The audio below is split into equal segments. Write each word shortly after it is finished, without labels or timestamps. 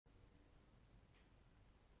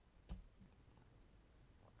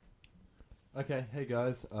Okay, hey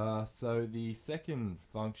guys. So the second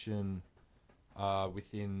function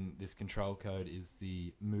within this control code is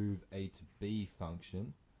the move A to B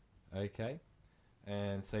function. Okay,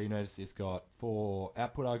 and so you notice it's got four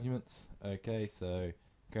output arguments. Okay, so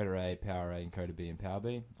encoder A, power A, encoder B, and power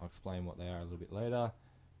B. I'll explain what they are a little bit later.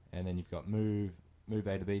 And then you've got move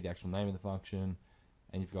A to B, the actual name of the function,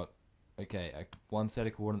 and you've got one set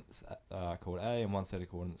of coordinates called A and one set of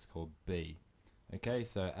coordinates called B. Okay,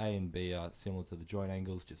 so A and B are similar to the joint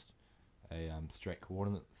angles, just a straight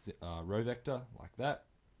coordinate row vector like that.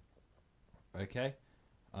 Okay,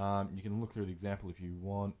 you can look through the example if you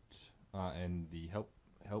want, and the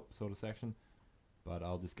help sort of section, but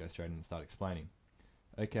I'll just go straight in and start explaining.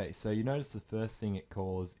 Okay, so you notice the first thing it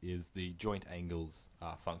calls is the joint angles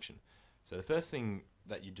function. So the first thing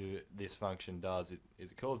that this function does is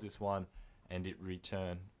it calls this one, and it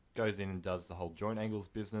goes in and does the whole joint angles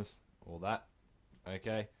business, all that.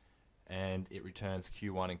 Okay, and it returns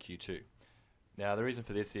Q1 and Q2. Now the reason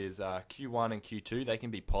for this is Q1 and Q2, they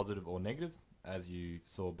can be positive or negative, as you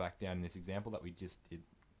saw back down in this example that we just did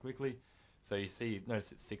quickly. So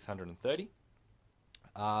notice it's 630.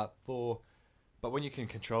 But when you're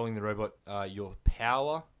controlling the robot, your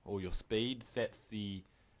power or your speed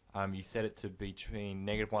you set it to between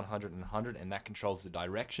negative 100 and 100, and that controls the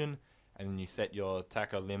direction. And then you set your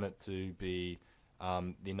tacho limit to be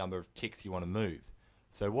the number of ticks you want to move.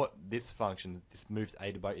 So what this function, this moves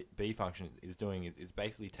A to B function, is doing is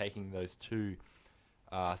basically taking those two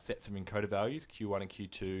sets of encoder values, Q1 and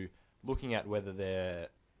Q2, looking at whether they're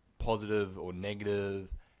positive or negative,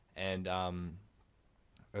 and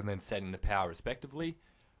then setting the power respectively.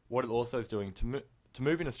 What it also is doing, to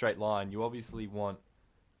move in a straight line, you obviously want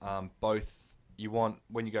both.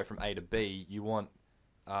 When you go from A to B, you want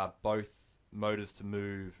both motors to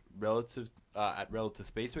move at relative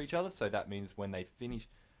speeds to each other. So that means when they finish.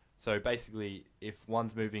 So basically, if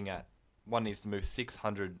one needs to move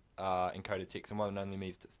 600 encoder ticks, and one only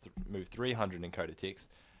needs to move 300 encoder ticks.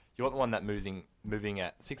 You want the one that moving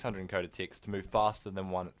at 600 encoder ticks to move faster than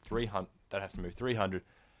one at 300 that has to move 300,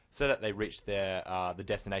 so that they reach the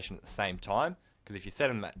destination at the same time. Because if you set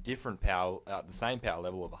them at different power, at the same power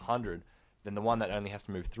level of 100, then the one that only has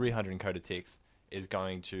to move 300 encoder ticks is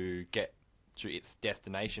going to get to its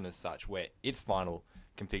destination as such, where its final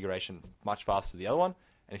configuration much faster than the other one.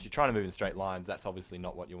 And if you're trying to move in straight lines, that's obviously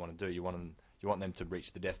not what you want to do. You want them to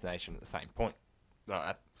reach the destination at the same point.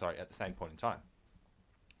 At the same point in time.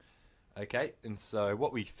 Okay, and so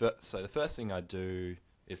the first thing I do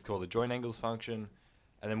is call the joint angles function,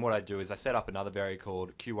 and then what I do is I set up another variable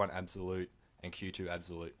called Q1 absolute and Q2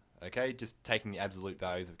 absolute. Okay, just taking the absolute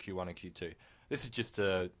values of Q1 and Q2. This is just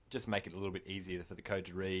to make it a little bit easier for the code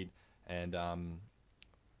to read and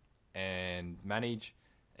manage,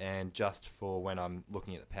 and just for when I'm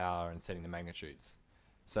looking at the power and setting the magnitudes.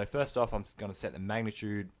 So first off, I'm going to set the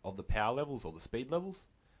magnitude of the power levels or the speed levels.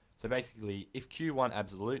 So basically, if Q1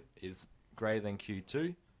 absolute is greater than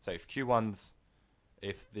Q2, so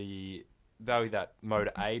if the value that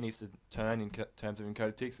motor A needs to turn in terms of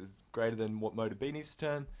encoded ticks is greater than what motor B needs to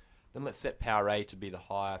turn, then let's set power A to be the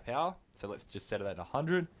higher power. So let's just set it at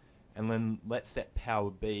 100, and then let's set power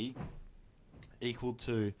B equal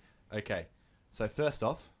to, okay, so first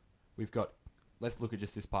off, let's look at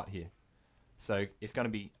just this part here. So it's going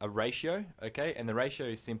to be a ratio, okay, and the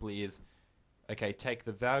ratio simply is, okay, take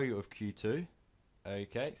the value of Q2,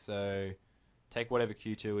 okay, so take whatever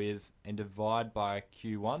Q2 is and divide by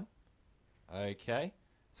Q1, okay,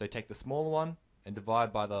 so take the smaller one and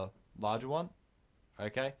divide by the larger one,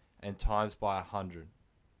 okay, and times by 100,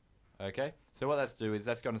 okay. So what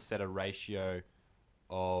that's going to set a ratio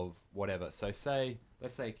of whatever. So let's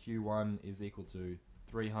say Q1 is equal to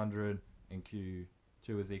 300 and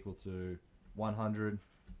Q2 is equal to 100.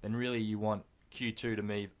 Then really you want Q2 to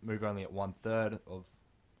move only at 1/3 of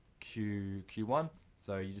Q1.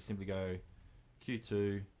 So you just simply go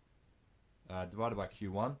Q2 divided by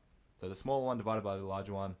Q1. So the smaller one divided by the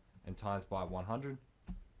larger one and times by 100.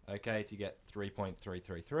 Okay, to get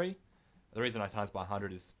 3.333. The reason I times by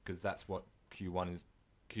 100 is because that's what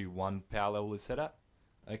Q1 power level is set at.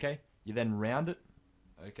 Okay, you then round it.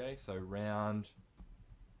 Okay, so round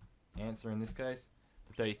answer in this case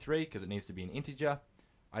to 33 because it needs to be an integer.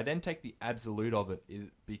 I then take the absolute of it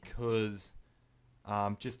because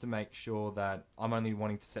just to make sure that I'm only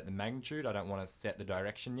wanting to set the magnitude. I don't want to set the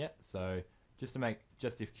direction yet. So just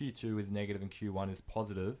if Q2 is negative and Q1 is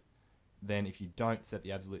positive, then if you don't set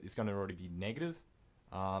the absolute, it's going to already be negative.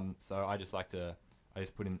 So I just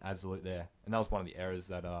put in absolute there, and that was one of the errors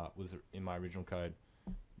that was in my original code,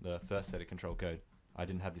 the first set of control code. I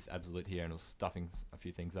didn't have this absolute here, and it was stuffing a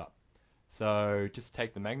few things up. So just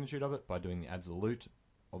take the magnitude of it by doing the absolute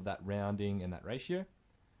of that rounding and that ratio.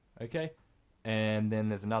 Okay, and then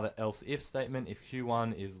there's another else if statement if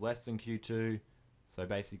Q1 is less than Q2. So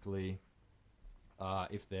basically,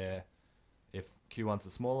 if Q1's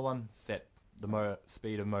the smaller one, set the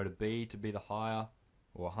speed of motor B to be the higher,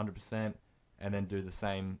 or 100%, and then do the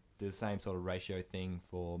same sort of ratio thing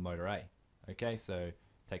for motor A. Okay, so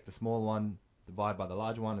take the smaller one, divide by the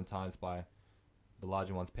larger one, and times by the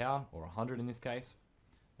larger one's power, or 100 in this case,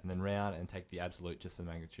 and then round and take the absolute just for the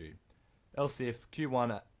magnitude. Else if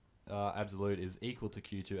Q1 absolute is equal to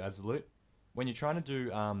Q2 absolute, when you're trying to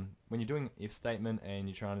do when you're doing if statement and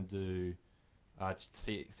you're trying to do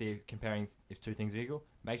comparing if two things are equal,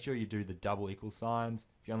 make sure you do the double equal signs.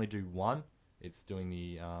 If you only do one, it's doing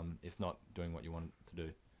the it's not doing what you want it to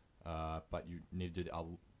do, but you need to do the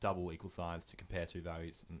double equal signs to compare two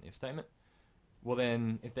values in if statement. Well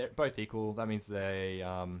then, if they're both equal, that means they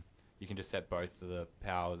you can just set both of the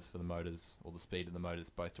powers for the motors, or the speed of the motors,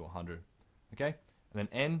 both to 100. Okay, and then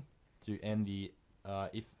N to end the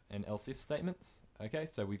if and else if statements. Okay,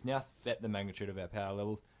 so we've now set the magnitude of our power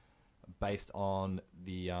levels based on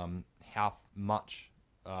the how much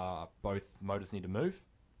both motors need to move.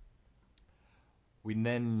 We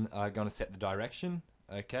then are going to set the direction.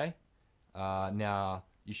 Okay, now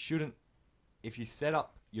you shouldn't, if you set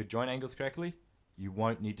up your joint angles correctly, you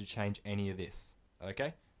won't need to change any of this.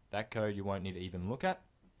 Okay, that code you won't need to even look at.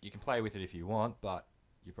 You can play with it if you want, but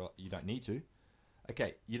you don't need to.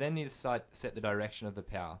 Okay, you then need to set the direction of the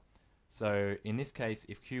power. So in this case,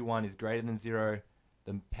 if Q1 is greater than 0,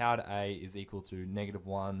 then power to A is equal to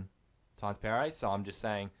 -1 times power A. So I'm just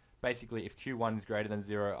saying, basically, if Q1 is greater than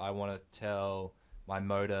 0, I want to tell my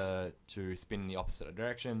motor to spin in the opposite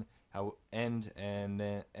direction, and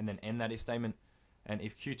then end that if statement. And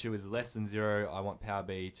if Q2 is less than 0, I want power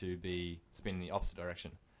B to be spin in the opposite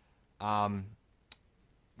direction.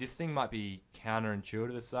 This thing might be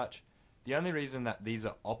counterintuitive as such. The only reason that these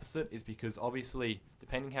are opposite is because obviously,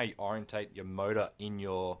 depending how you orientate your motor on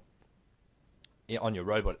your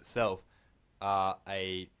robot itself,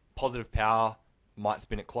 a positive power might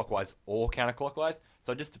spin it clockwise or counterclockwise.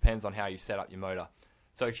 So it just depends on how you set up your motor.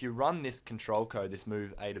 So if you run this control code, this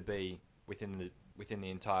move A to B within the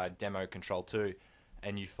entire demo control 2,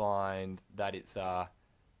 and you find that it's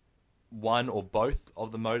one or both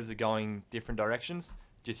of the motors are going different directions,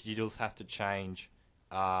 you just have to change.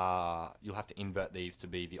 You'll have to invert these to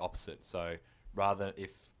be the opposite. So rather,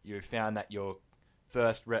 if you found that your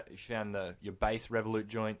your base revolute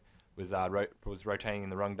joint was rotating in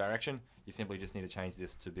the wrong direction, you simply just need to change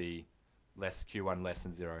this to be Q1 less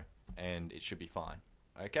than 0, and it should be fine.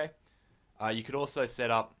 Okay. You could also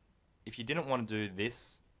set up, if you didn't want to do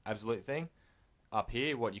this absolute thing up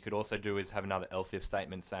here, what you could also do is have another else if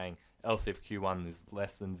statement saying else if Q1 is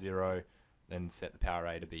less than 0, then set the power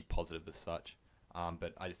A to be positive as such.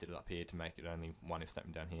 But I just did it up here to make it only one if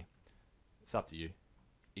statement down here. It's up to you.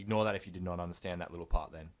 Ignore that if you did not understand that little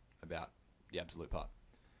part then about the absolute part.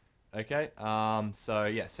 Okay, so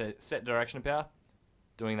yeah, set direction of power.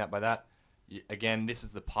 Doing that by that. Again, this is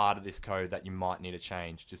the part of this code that you might need to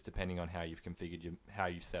change, just depending on how you've configured how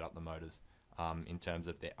you've set up the motors in terms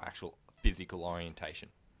of their actual physical orientation.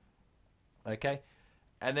 Okay,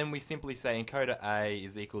 and then we simply say encoder A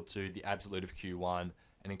is equal to the absolute of Q1,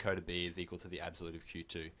 and encoder B is equal to the absolute of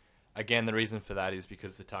Q2. Again, the reason for that is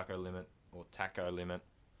because the tacho limit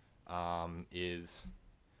is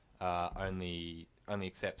only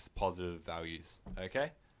accepts positive values.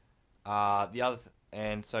 Okay.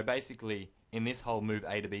 And so basically, in this whole move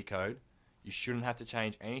A to B code, you shouldn't have to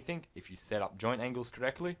change anything if you set up joint angles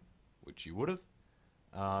correctly, which you would have,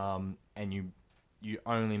 and you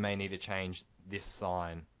only may need to change this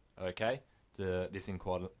sign. Okay, to this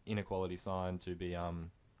inequality sign to be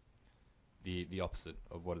the opposite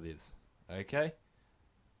of what it is. Okay.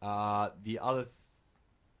 The other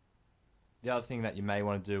thing that you may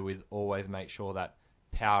want to do is always make sure that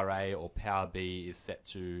power A or power B is set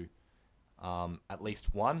to at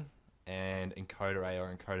least 1, and encoder A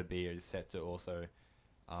or encoder B is set to also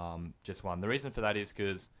just 1. The reason for that is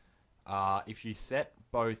because if you set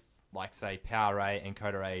both, like say power A and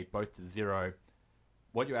encoder A both to 0,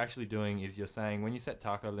 what you're actually doing is you're saying when you set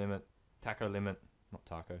tacho limit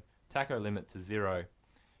to 0,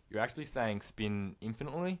 you're actually saying spin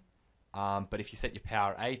infinitely. But if you set your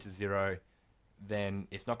power A to 0, then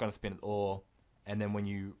it's not going to spin at all. And then when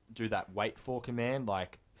you do that wait for command,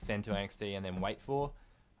 like send to ANXD and then wait for,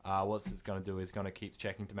 what it's going to do is going to keep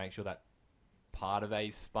checking to make sure that part of A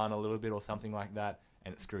is spun a little bit or something like that,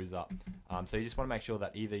 and it screws up. So you just want to make sure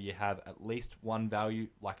that either you have at least one value,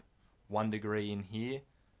 like 1 degree in here,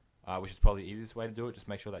 which is probably the easiest way to do it. Just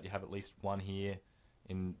make sure that you have at least one here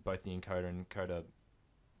in both the encoder and encoder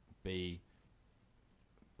B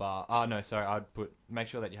bar. I'd make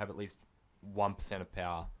sure that you have at least 1% of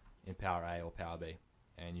power in power A or power B,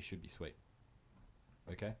 and you should be sweet.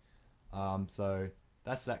 Okay, so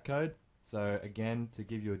that's that code. So again, to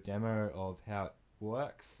give you a demo of how it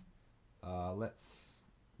works, let's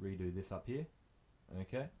redo this up here.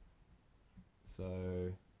 Okay,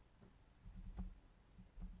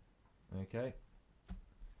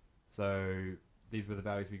 so these were the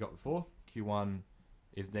values we got before. Q1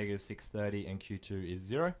 is -630 and Q2 is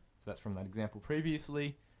 0. So that's from that example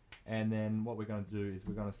previously. And then what we're going to do is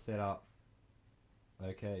we're going to set up,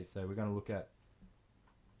 okay, so we're going to look at,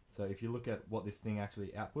 so if you look at what this thing actually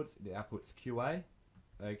outputs, it outputs QA,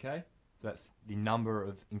 okay, so that's the number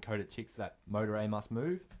of encoded ticks that motor A must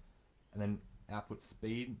move, and then output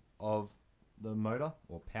speed of the motor,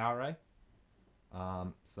 or power A,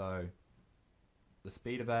 so the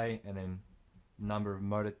speed of A, and then number of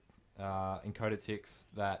motor encoded ticks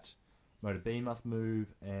that motor B must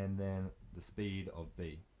move, and then the speed of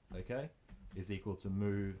B, okay, is equal to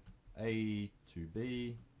move A to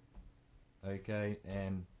B, okay,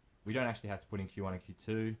 and we don't actually have to put in Q1 and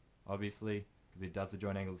Q2, obviously, because it does the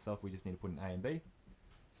joint angle itself. We just need to put in A and B.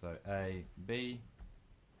 So A, B,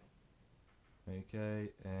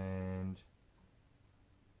 okay, and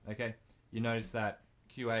okay, you notice that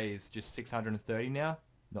QA is just 630 now,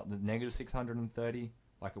 not the -630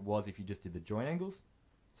 like it was if you just did the joint angles.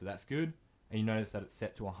 So that's good. And you notice that it's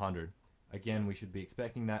set to 100. Again, we should be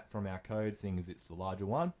expecting that from our code, seeing as it's the larger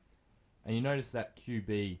one. And you notice that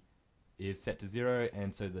QB is set to 0,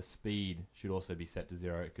 and so the speed should also be set to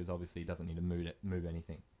 0, because obviously it doesn't need to move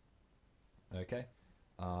anything. Okay,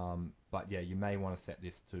 but yeah, you may want to set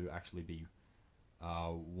this to actually be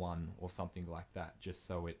 1 or something like that, just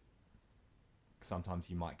so it, sometimes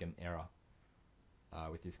you might get an error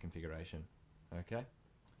with this configuration. Okay,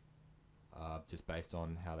 just based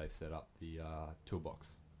on how they've set up the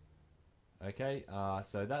toolbox. Okay,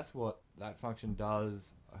 so that's what that function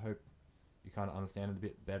does. I hope you kind of understand it a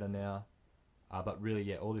bit better now. But really,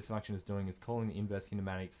 yeah, all this function is doing is calling the inverse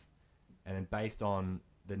kinematics, and then based on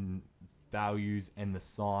the values and the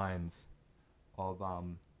signs of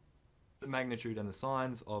the magnitude and the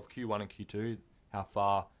signs of Q1 and Q2, how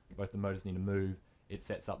far both the motors need to move, it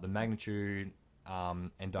sets up the magnitude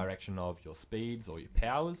and direction of your speeds or your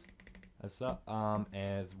powers, as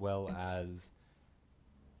well as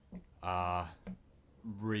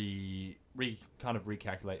kind of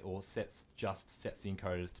recalculate, or sets the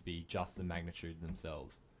encoders to be just the magnitude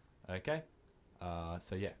themselves. Okay,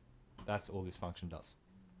 so yeah, that's all this function does.